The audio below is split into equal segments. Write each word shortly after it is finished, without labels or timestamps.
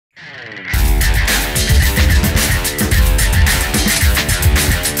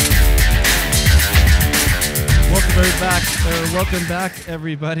welcome back,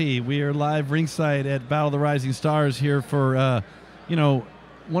 everybody. We are live ringside at Battle of the Rising Stars here for,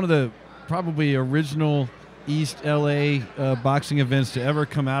 one of the probably original East LA boxing events to ever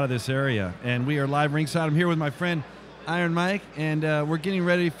come out of this area. And we are live ringside. I'm here with my friend Iron Mike, and we're getting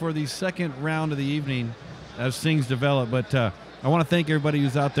ready for the second round of the evening as things develop. But I want to thank everybody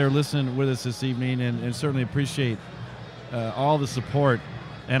who's out there listening with us this evening, and certainly appreciate all the support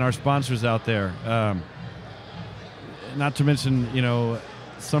and our sponsors out there. Not to mention,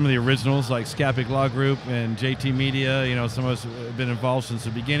 some of the originals like Scapic Law Group and JT Media. Some of us have been involved since the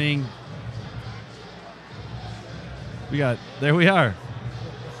beginning. There we are,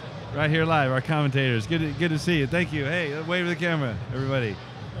 right here live, our commentators. Good to see you. Thank you. Hey, wave to the camera, everybody.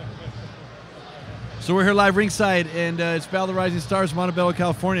 So we're here live ringside, and it's Battle of the Rising Stars, Montebello,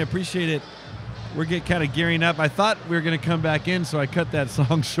 California. Appreciate it. We're getting kind of gearing up. I thought we were going to come back in, so I cut that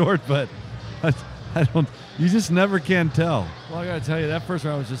song short, but I don't. You just never can tell. Well, I got to tell you, that first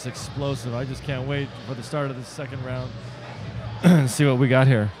round was just explosive. I just can't wait for the start of the second round and see what we got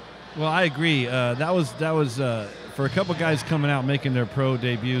here. Well, I agree. That was for a couple guys coming out making their pro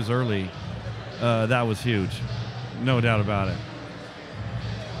debuts early. That was huge, no doubt about it.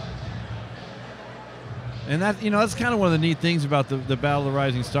 And that's kind of one of the neat things about the Battle of the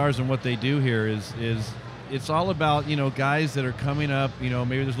Rising Stars and what they do here is it's all about guys that are coming up.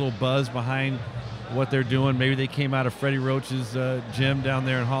 Maybe there's a little buzz behind what they're doing. Maybe they came out of Freddie Roach's gym down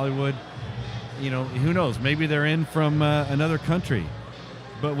there in Hollywood. Who knows? Maybe they're in from another country.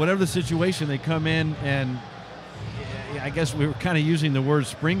 But whatever the situation, they come in, and I guess we were kind of using the word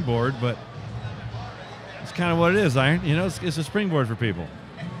springboard, but it's kind of what it is, Iron. It's a springboard for people.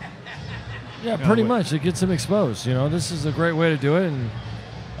 Yeah, pretty much. It gets them exposed. This is a great way to do it, and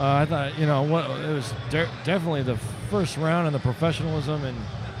I thought, it was definitely the first round and the professionalism, and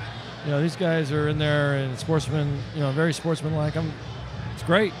these guys are in there and sportsmen, very sportsmanlike. It's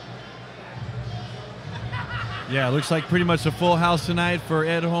great. Yeah, it looks like pretty much a full house tonight for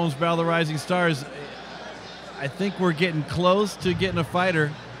Ed Holmes' Battle of the Rising Stars. I think we're getting close to getting a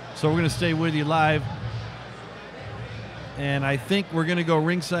fighter, so we're going to stay with you live. And I think we're going to go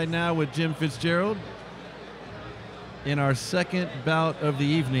ringside now with Jim Fitzgerald in our second bout of the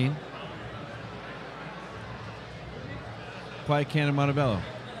evening. Quiet Cannon Montebello.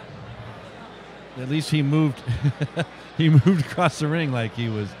 At least he moved. He moved across the ring like he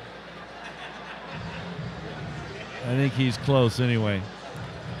was. I think he's close anyway.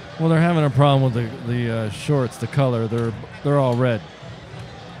 Well, they're having a problem with the shorts, the color. They're all red.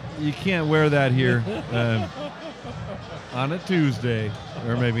 You can't wear that here on a Tuesday,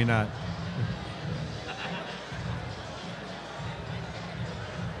 or maybe not.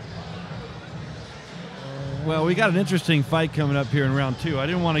 Well, we got an interesting fight coming up here in round two. I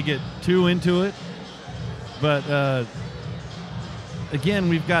didn't want to get too into it, but again,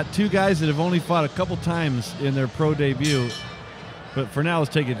 we've got two guys that have only fought a couple times in their pro debut. But for now,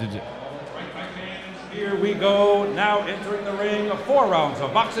 let's take it to... Here we go, now entering the ring, 4 rounds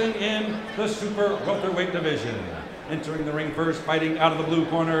of boxing in the super welterweight division. Entering the ring first, fighting out of the blue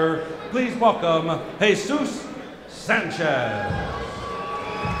corner, please welcome Jesus Sanchez.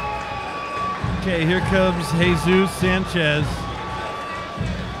 Okay, here comes Jesus Sanchez.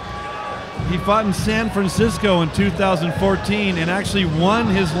 He fought in San Francisco in 2014 and actually won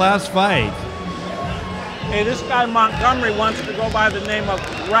his last fight. Hey, this guy Montgomery wants to go by the name of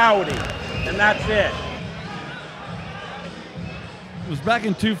Rowdy, and that's it. It was back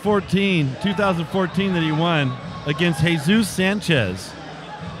in 2014 that he won against Jesus Sanchez.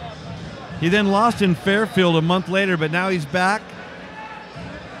 He then lost in Fairfield a month later, but now he's back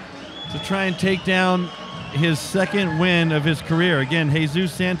to try and take down his second win of his career. Again,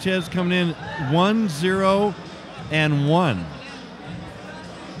 Jesus Sanchez coming in 1-0-1.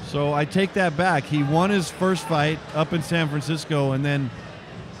 So I take that back. He won his first fight up in San Francisco and then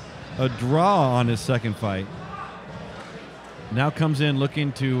a draw on his second fight. Now comes in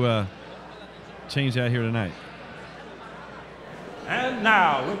looking to change that here tonight. And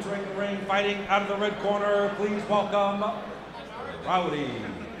now, entering the ring, fighting out of the red corner, please welcome Rowdy.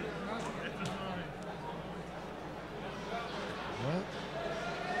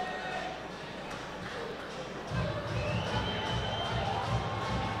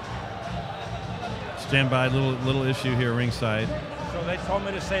 Stand by, little issue here ringside. So they told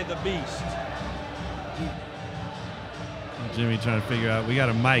me to say the Beast. Jimmy trying to figure out, we got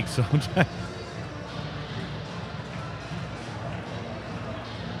a mic, so I'm trying.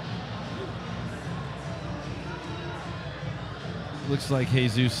 Looks like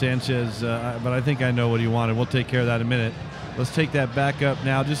Jesus Sanchez, but I think I know what he wanted. We'll take care of that in a minute. Let's take that back up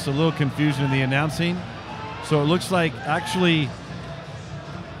now. Just a little confusion in the announcing. So it looks like actually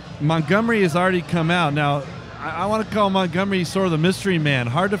Montgomery has already come out. Now, I want to call Montgomery sort of the mystery man.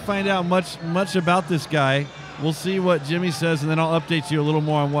 Hard to find out much about this guy. We'll see what Jimmy says, and then I'll update you a little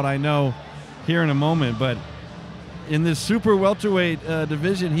more on what I know here in a moment. But in this super welterweight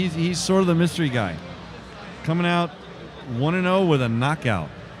division, he's sort of the mystery guy. Coming out 1-0 with a knockout.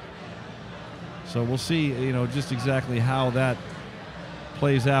 So we'll see, just exactly how that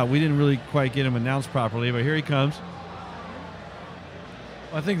plays out. We didn't really quite get him announced properly, but here he comes.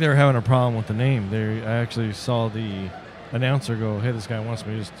 I think they're having a problem with the name. I actually saw the announcer go, "Hey, this guy wants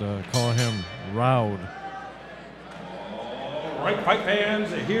me to just call him Raud." All right, fight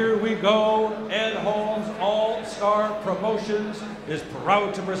fans, here we go. Ed Holmes All-Star Promotions is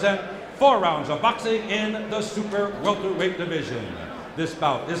proud to present 4 rounds of boxing in the super welterweight division. This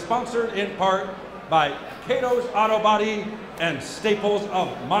bout is sponsored in part by Cato's Auto Body and Staples of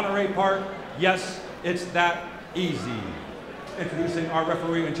Monterey Park. Yes, it's that easy. Introducing our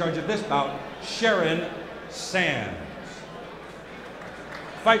referee in charge of this bout, Sharon Sands.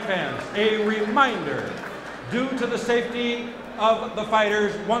 Fight fans, a reminder, due to the safety of the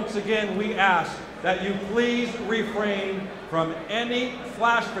fighters, once again we ask that you please refrain from any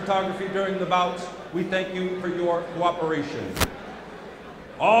flash photography during the bouts. We thank you for your cooperation.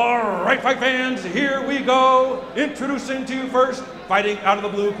 All right, fight fans, here we go. Introducing to you first, fighting out of the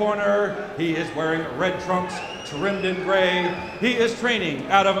blue corner. He is wearing red trunks, trimmed in gray. He is training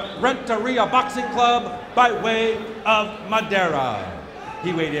out of Renteria Boxing Club by way of Madeira.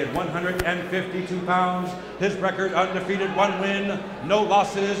 He weighed in 152 pounds. His record undefeated, 1 win, no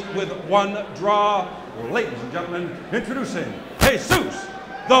losses with 1 draw. Ladies and gentlemen, introducing Jesus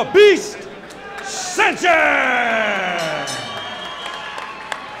the Beast Sanchez!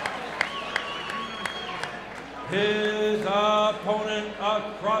 His opponent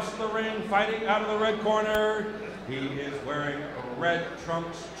across the ring, fighting out of the red corner. He is wearing red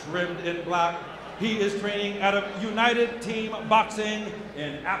trunks trimmed in black. He is training out of United Team Boxing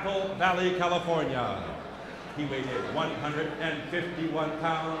in Apple Valley, California. He weighed in 151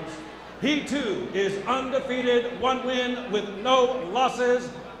 pounds. He too is undefeated, 1 win with no losses.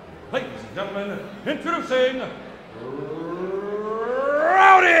 Ladies and gentlemen, introducing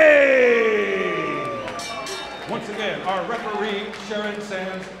Rowdy! Once again, our referee, Sharon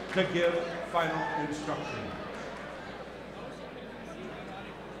Sands, to give final instructions.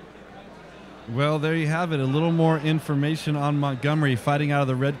 Well, there you have it. A little more information on Montgomery fighting out of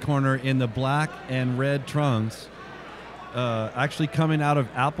the red corner in the black and red trunks. Actually coming out of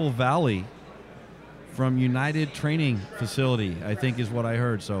Apple Valley from United Training Facility, I think is what I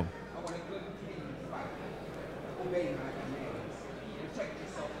heard. So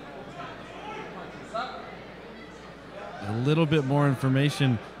a little bit more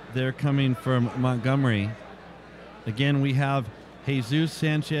information there coming from Montgomery. Again, we have Jesus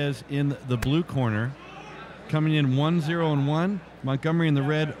Sanchez in the blue corner, coming in 1-0-1. Montgomery in the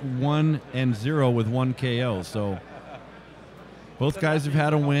red, 1-0 with 1 KO. So both guys have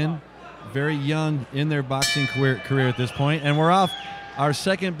had a win. Very young in their boxing career at this point. And we're off our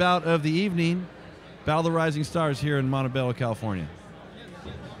second bout of the evening, Battle of the Rising Stars here in Montebello, California.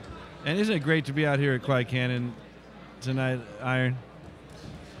 And isn't it great to be out here at Quiet Canyon tonight, Iron?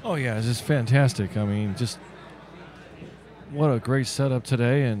 Oh, yeah, it's just fantastic. I mean, just what a great setup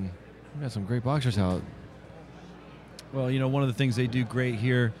today, and we got some great boxers out. Well, one of the things they do great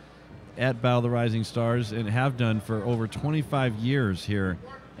here at Battle of the Rising Stars, and have done for over 25 years here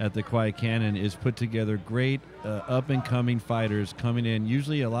at the Quiet Canyon, is put together great up-and-coming fighters coming in,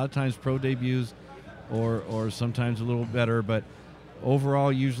 usually a lot of times pro debuts or sometimes a little better, but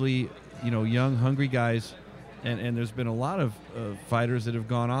overall usually, young, hungry guys, and there's been a lot of fighters that have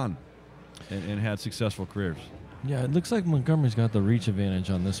gone on and had successful careers. Yeah, it looks like Montgomery's got the reach advantage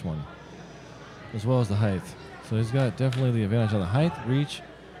on this one, as well as the height. So he's got definitely the advantage on the height, reach.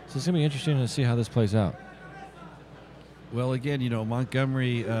 So it's going to be interesting to see how this plays out. Well, again,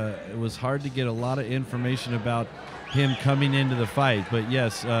 Montgomery, it was hard to get a lot of information about him coming into the fight. But,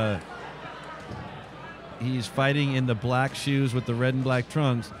 yes, he's fighting in the black shoes with the red and black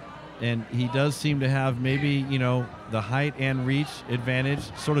trunks. And he does seem to have maybe, the height and reach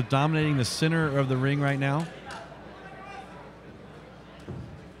advantage, sort of dominating the center of the ring right now.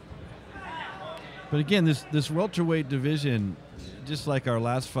 But again, this welterweight division, just like our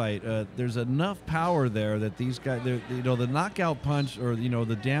last fight, there's enough power there that these guys, the knockout punch or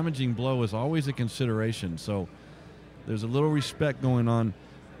the damaging blow is always a consideration. So there's a little respect going on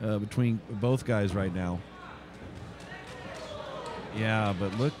between both guys right now. Yeah,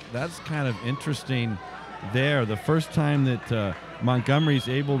 but look, that's kind of interesting there. The first time that Montgomery's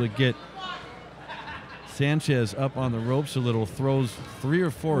able to get Sanchez up on the ropes a little, throws 3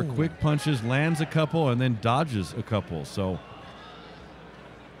 or 4 quick punches, lands a couple, and then dodges a couple. So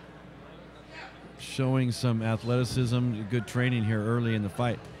showing some athleticism, good training here early in the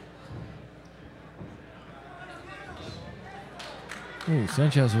fight. Ooh,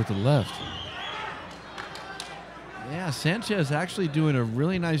 Sanchez with the left. Yeah, Sanchez actually doing a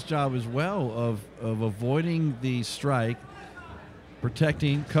really nice job as well of avoiding the strike,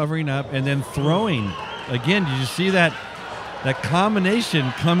 protecting, covering up, and then throwing. Again, did you see that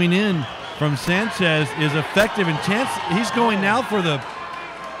combination coming in from Sanchez is effective, and he's going now for the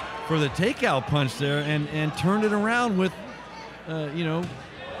takeout punch there and turned it around with,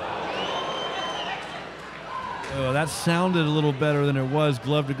 that sounded a little better than it was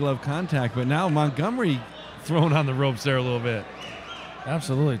glove-to-glove contact, but now Montgomery thrown on the ropes there a little bit.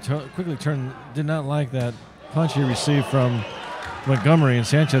 Absolutely. Quickly turned, did not like that punch he received from Montgomery, and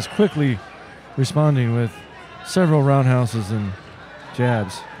Sanchez quickly responding with several roundhouses and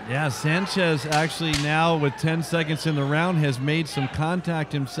jabs. Yeah, Sanchez actually now with 10 seconds in the round has made some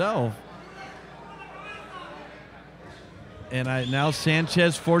contact himself. And now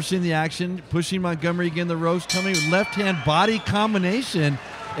Sanchez forcing the action, pushing Montgomery again the ropes, coming with left-hand body combination.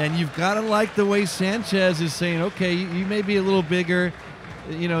 And you've got to like the way Sanchez is saying, okay, you may be a little bigger,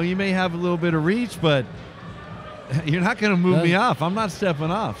 you may have a little bit of reach, but you're not going to move me off. I'm not stepping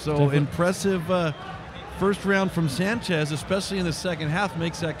off. So impressive first round from Sanchez, especially in the second half,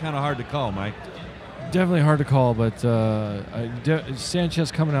 makes that kind of hard to call, Mike. Definitely hard to call, but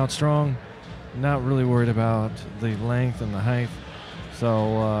Sanchez coming out strong, not really worried about the length and the height.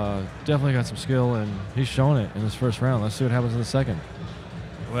 So definitely got some skill, and he's showing it in this first round. Let's see what happens in the second.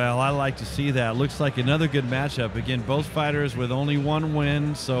 Well, I like to see that. Looks like another good matchup. Again, both fighters with only one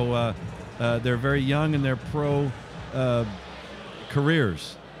win, so they're very young in their pro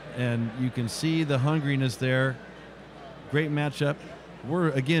careers. And you can see the hungriness there. Great matchup. We're,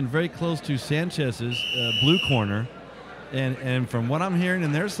 again, very close to Sanchez's blue corner. And from what I'm hearing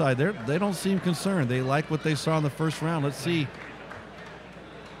on their side, they don't seem concerned. They like what they saw in the first round. Let's see.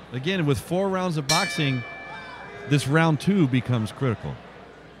 Again, with 4 rounds of boxing, this round 2 becomes critical.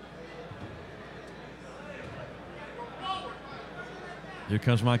 Here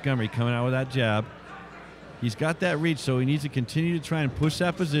comes Montgomery coming out with that jab. He's got that reach, so he needs to continue to try and push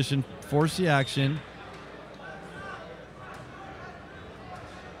that position, force the action.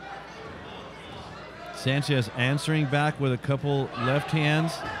 Sanchez answering back with a couple left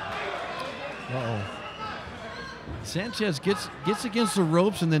hands. Sanchez gets against the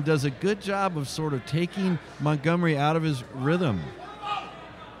ropes and then does a good job of sort of taking Montgomery out of his rhythm.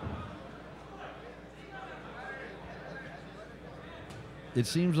 It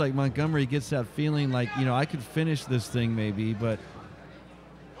seems like Montgomery gets that feeling like, I could finish this thing maybe, but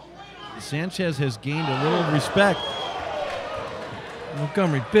Sanchez has gained a little respect.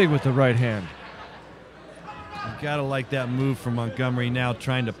 Montgomery big with the right hand. You got to like that move from Montgomery now,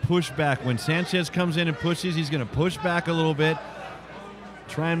 trying to push back. When Sanchez comes in and pushes, he's going to push back a little bit,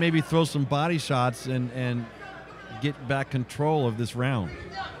 try and maybe throw some body shots and get back control of this round.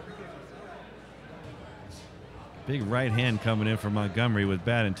 Big right hand coming in from Montgomery with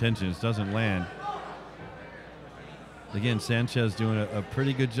bad intentions. Doesn't land. Again, Sanchez doing a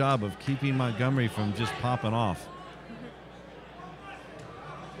pretty good job of keeping Montgomery from just popping off.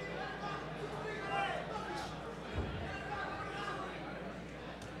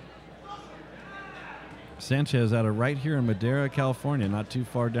 Sanchez out of right here in Madera, California, not too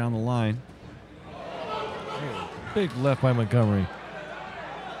far down the line. Big left by Montgomery.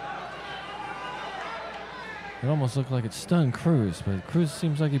 It almost looked like it stunned Cruz, but Cruz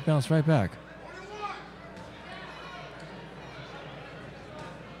seems like he bounced right back.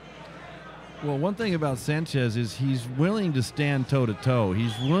 Well, one thing about Sanchez is he's willing to stand toe-to-toe.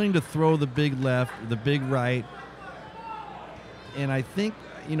 He's willing to throw the big left, the big right. And I think,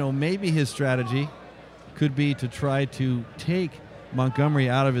 maybe his strategy could be to try to take Montgomery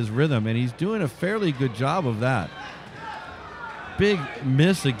out of his rhythm, and he's doing a fairly good job of that. Big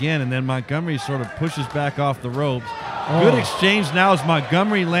miss again, and then Montgomery sort of pushes back off the ropes. Good exchange now as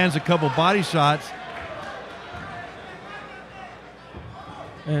Montgomery lands a couple body shots.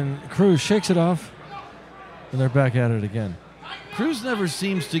 And Cruz shakes it off, and they're back at it again. Cruz never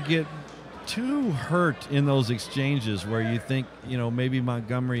seems to get too hurt in those exchanges where you think, maybe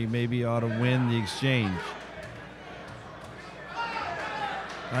Montgomery maybe ought to win the exchange.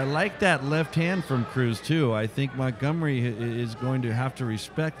 I like that left hand from Cruz, too. I think Montgomery is going to have to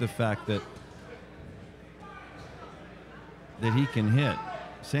respect the fact that he can hit.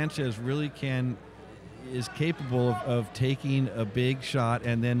 Sanchez really can, is capable of taking a big shot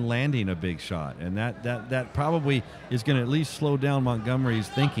and then landing a big shot, and that probably is going to at least slow down Montgomery's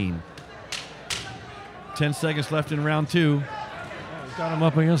thinking. 10 seconds left in round 2. Got him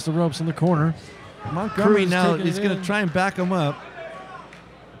up against the ropes in the corner. Montgomery now is going to try and back him up.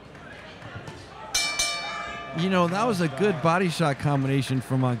 You know, that was a good body shot combination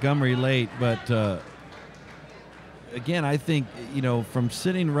from Montgomery late, but again, I think, you know, from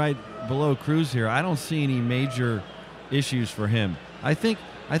sitting right below Cruz here, I don't see any major issues for him. I think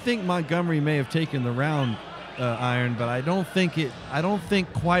Montgomery may have taken the round, Iron, but I don't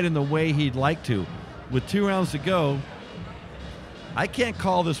think quite in the way he'd like to. With 2 rounds to go, I can't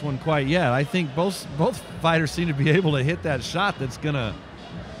call this one quite yet. I think both fighters seem to be able to hit that shot that's gonna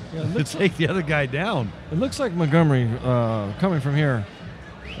take the other guy down. It looks like Montgomery, coming from here,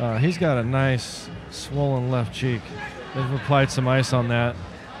 he's got a nice swollen left cheek. They've applied some ice on that.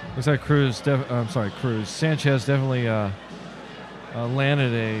 Looks like Sanchez definitely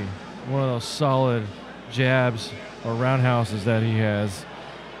landed one of those solid jabs or roundhouses that he has.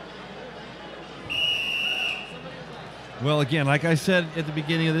 Well, again, like I said at the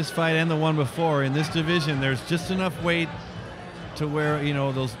beginning of this fight and the one before, in this division, there's just enough weight to where, you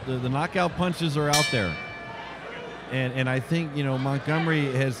know, the knockout punches are out there. And I think, you know, Montgomery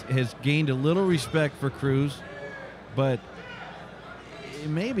has gained a little respect for Cruz, but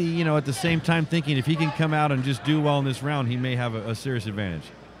maybe, you know, at the same time thinking if he can come out and just do well in this round, he may have a serious advantage.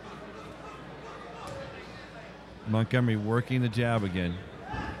 Montgomery working the jab again.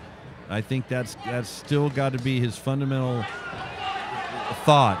 I think that's still got to be his fundamental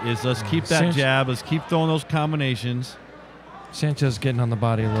thought, is let's keep that jab, let's keep throwing those combinations. Sanchez getting on the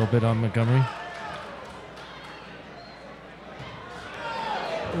body a little bit on Montgomery.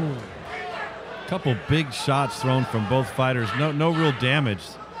 Couple big shots thrown from both fighters. No real damage.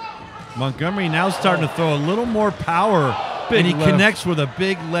 Montgomery now starting to throw a little more power, and he connects with a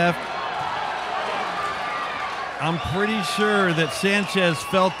big left. I'm pretty sure that Sanchez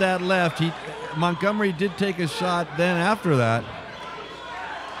felt that left. Montgomery did take a shot then after that.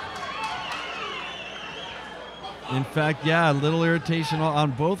 In fact, yeah, a little irritation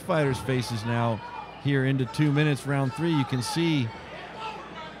on both fighters' faces now here into 2 minutes, round 3. You can see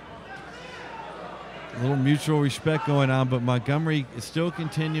a little mutual respect going on, but Montgomery is still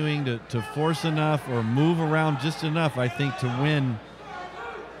continuing to force enough or move around just enough, I think, to win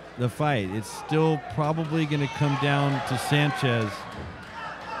the fight. It's still probably going to come down to Sanchez.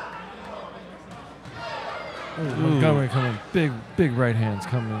 Montgomery coming, big right hands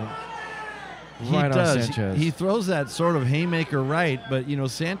coming right on Sanchez. He throws that sort of haymaker right, but, you know,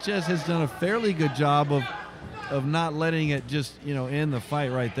 Sanchez has done a fairly good job of not letting it just, you know, end the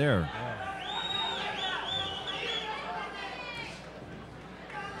fight right there.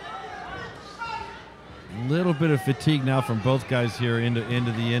 Little bit of fatigue now from both guys here into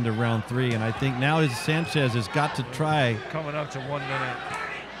the end of round 3, and I think now Sanchez has got to try. Coming up to 1 minute.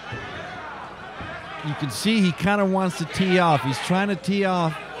 You can see he kind of wants to tee off. He's trying to tee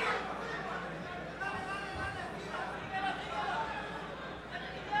off.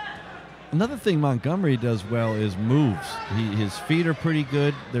 Another thing Montgomery does well is moves. His feet are pretty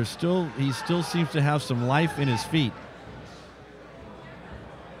good. He still seems to have some life in his feet.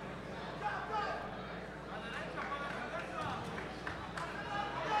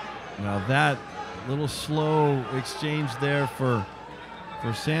 Now that little slow exchange there for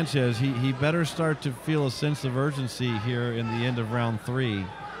Sanchez, he better start to feel a sense of urgency here in the end of round 3.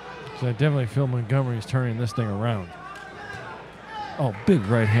 So I definitely feel Montgomery's turning this thing around. Oh, big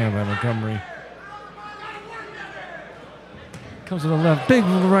right hand by Montgomery. Comes to the left, big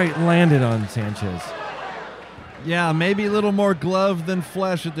right landed on Sanchez. Yeah, maybe a little more glove than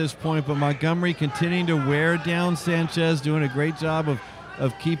flesh at this point, but Montgomery continuing to wear down Sanchez, doing a great job of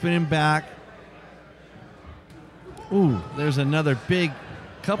keeping him back. Ooh, there's another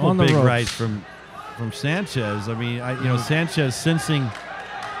couple big rights from Sanchez. I mean, Sanchez sensing.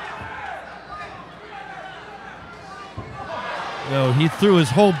 No, he threw his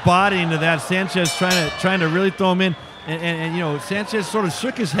whole body into that. Sanchez trying to really throw him in, and you know, Sanchez sort of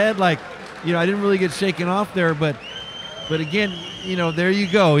shook his head like, you know, I didn't really get shaken off there, but again, you know, there you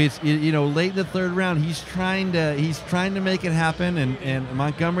go. It's, you know, late in the 3rd round, he's trying to make it happen, and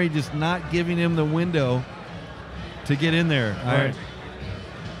Montgomery just not giving him the window to get in there. All right.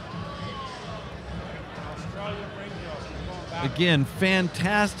 Again,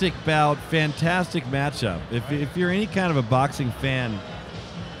 fantastic bout, fantastic matchup. If you're any kind of a boxing fan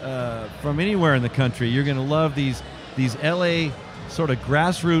from anywhere in the country, you're going to love these LA sort of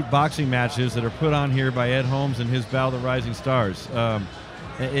grassroots boxing matches that are put on here by Ed Holmes and his Battle of the Rising Stars.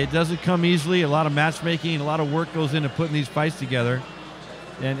 It doesn't come easily. A lot of matchmaking, a lot of work goes into putting these fights together.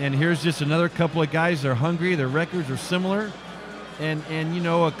 And here's just another couple of guys. They're hungry. Their records are similar. And you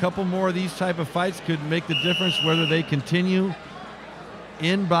know, a couple more of these type of fights could make the difference whether they continue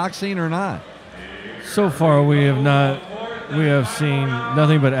in boxing or not. So far, we have seen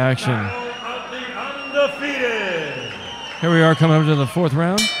nothing but action. Undefeated. Here we are coming up to the 4th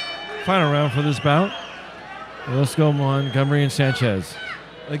round, final round for this bout. Let's go Montgomery and Sanchez.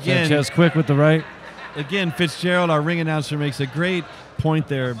 Again, Sanchez quick with the right. Again, Fitzgerald, our ring announcer, makes a great point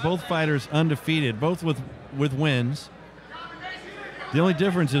there. Both fighters undefeated, both with wins. The only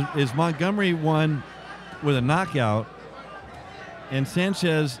difference is Montgomery won with a knockout, and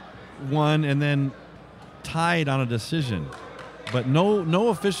Sanchez won and then tied on a decision. But no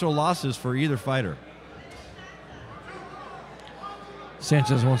official losses for either fighter.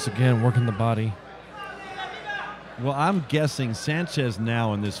 Sanchez once again working the body. Well, I'm guessing Sanchez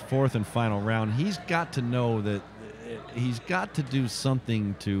now in this 4th and final round, he's got to know that he's got to do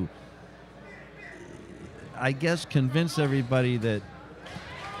something to, I guess, convince everybody that,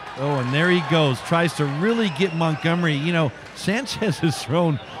 oh, and there he goes, tries to really get Montgomery. You know, Sanchez has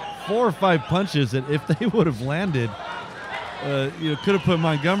thrown 4 or 5 punches that if they would have landed, could have put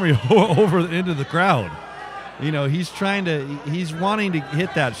Montgomery over into the crowd. You know, he's wanting to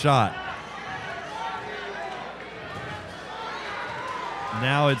hit that shot.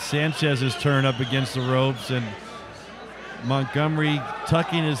 Now it's Sanchez's turn up against the ropes, and Montgomery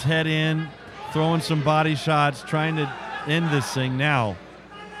tucking his head in, throwing some body shots, trying to end this thing now.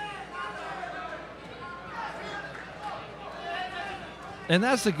 And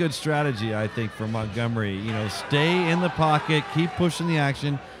that's a good strategy, I think, for Montgomery. You know, stay in the pocket, keep pushing the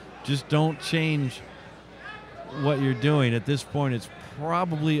action, just don't change what you're doing. At this point, it's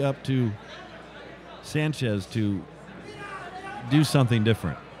probably up to Sanchez to do something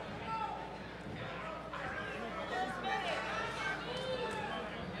different.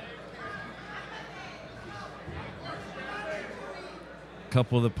 A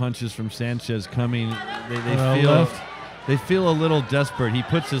couple of the punches from Sanchez coming, they feel a little desperate. He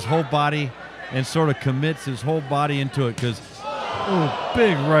puts his whole body and sort of commits his whole body into it because, oh,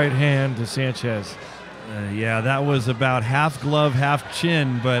 big right hand to Sanchez. Yeah, that was about half glove, half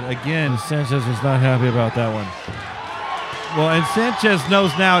chin, but again, Sanchez was not happy about that one. Well, and Sanchez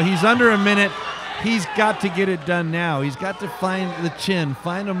knows now he's under a minute. He's got to get it done now. He's got to find the chin,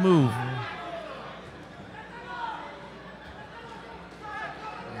 find a move.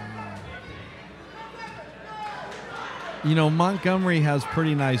 You know, Montgomery has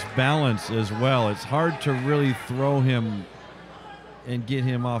pretty nice balance as well. It's hard to really throw him and get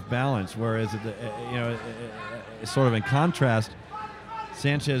him off balance, whereas, sort of in contrast,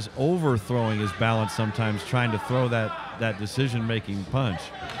 Sanchez overthrowing his balance sometimes, trying to throw that decision-making punch.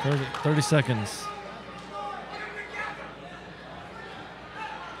 30 seconds.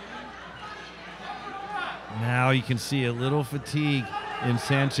 Now you can see a little fatigue in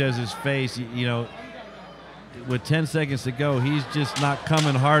Sanchez's face. You know, with 10 seconds to go, he's just not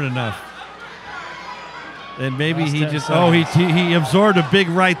coming hard enough. And maybe he absorbed a big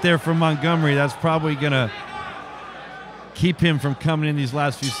right there from Montgomery. That's probably going to keep him from coming in these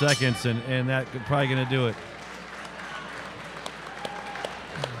last few seconds, and that probably going to do it.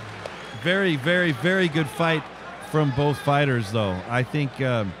 Very, very, very good fight from both fighters, though. I think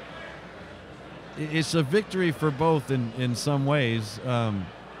it's a victory for both in some ways.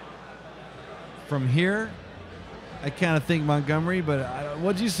 From here, I kind of think Montgomery, but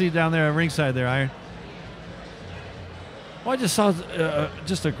what did you see down there at ringside there, Iron? Well, I just saw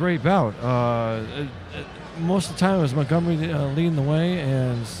just a great bout. Most of the time it was Montgomery leading the way,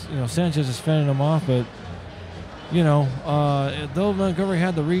 and Sanchez is fending him off. But though Montgomery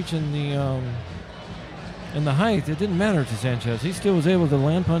had the reach and the height, it didn't matter to Sanchez. He still was able to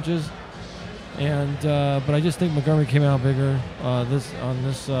land punches, and but I just think Montgomery came out bigger on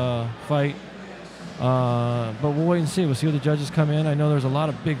this fight. But we'll wait and see. We'll see what the judges come in. I know there's a lot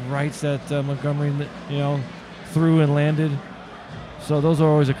of big rights that Montgomery threw and landed. So those are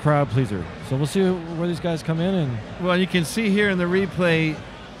always a crowd pleaser. So we'll see where these guys come in. And well, you can see here in the replay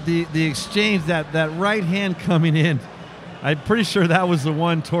the exchange, that right hand coming in. I'm pretty sure that was the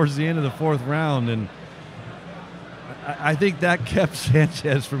one towards the end of the 4th round, and I think that kept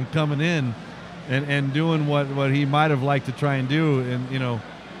Sanchez from coming in and doing what he might have liked to try and do. And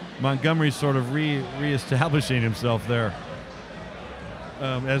Montgomery sort of reestablishing himself there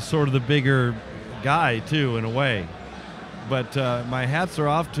as sort of the bigger guy too, in a way. But my hats are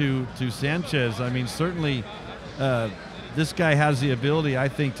off to Sanchez. I mean, certainly this guy has the ability, I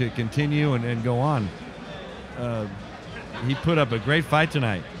think, to continue and go on. he put up a great fight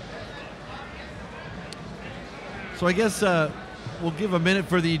tonight. So I guess we'll give a minute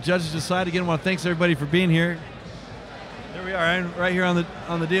for the judges to decide. Again, I want to thank everybody for being here. There we are, right here on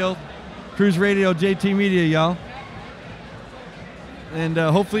the deal. Cruise Radio, JT Media, y'all. And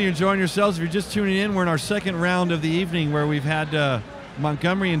hopefully you're enjoying yourselves. If you're just tuning in, we're in our second round of the evening where we've had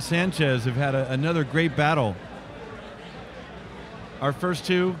Montgomery and Sanchez have had another great battle. Our first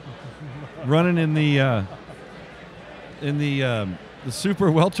two running in the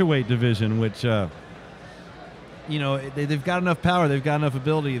super welterweight division, which you know, they've got enough power, they've got enough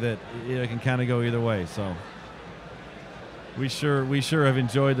ability that it can kind of go either way. So we sure have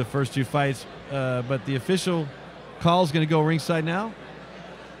enjoyed the first two fights. But the official call is going to go ringside now.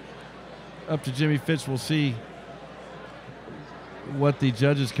 Up to Jimmy Fitch. We'll see what the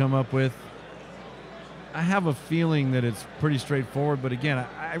judges come up with. I have a feeling that it's pretty straightforward, but again,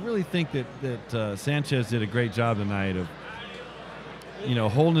 I really think that Sanchez did a great job tonight of, you know,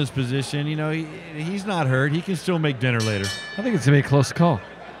 holding his position. You know, he's not hurt. He can still make dinner later. I think it's going to be a close call.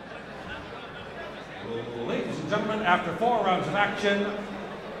 Ladies and gentlemen, after 4 rounds of action,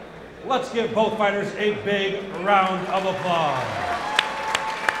 let's give both fighters a big round of applause.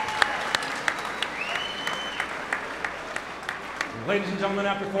 Ladies and gentlemen,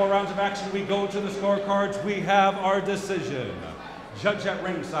 after 4 rounds of action, we go to the scorecards. We have our decision. Judge at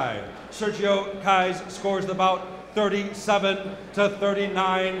ringside, Sergio Kais scores the bout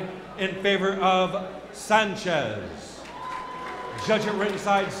 37-39 in favor of Sanchez. Judge at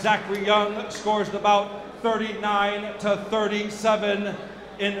ringside, Zachary Young scores the bout 39-37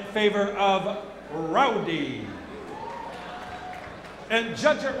 in favor of Rowdy. And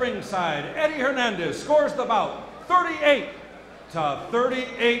judge at ringside, Eddie Hernandez scores the bout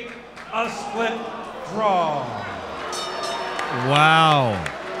 38-38, a split draw. Wow.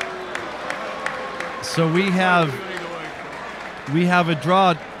 So we have a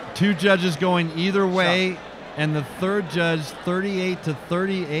draw, 2 judges going either way, and the third judge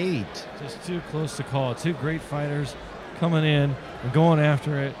 38-38. Just too close to call. 2 great fighters coming in and going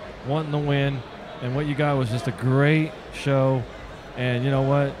after it, wanting to win, and what you got was just a great show. And you know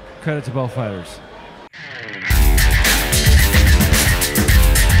what? Credit to both fighters.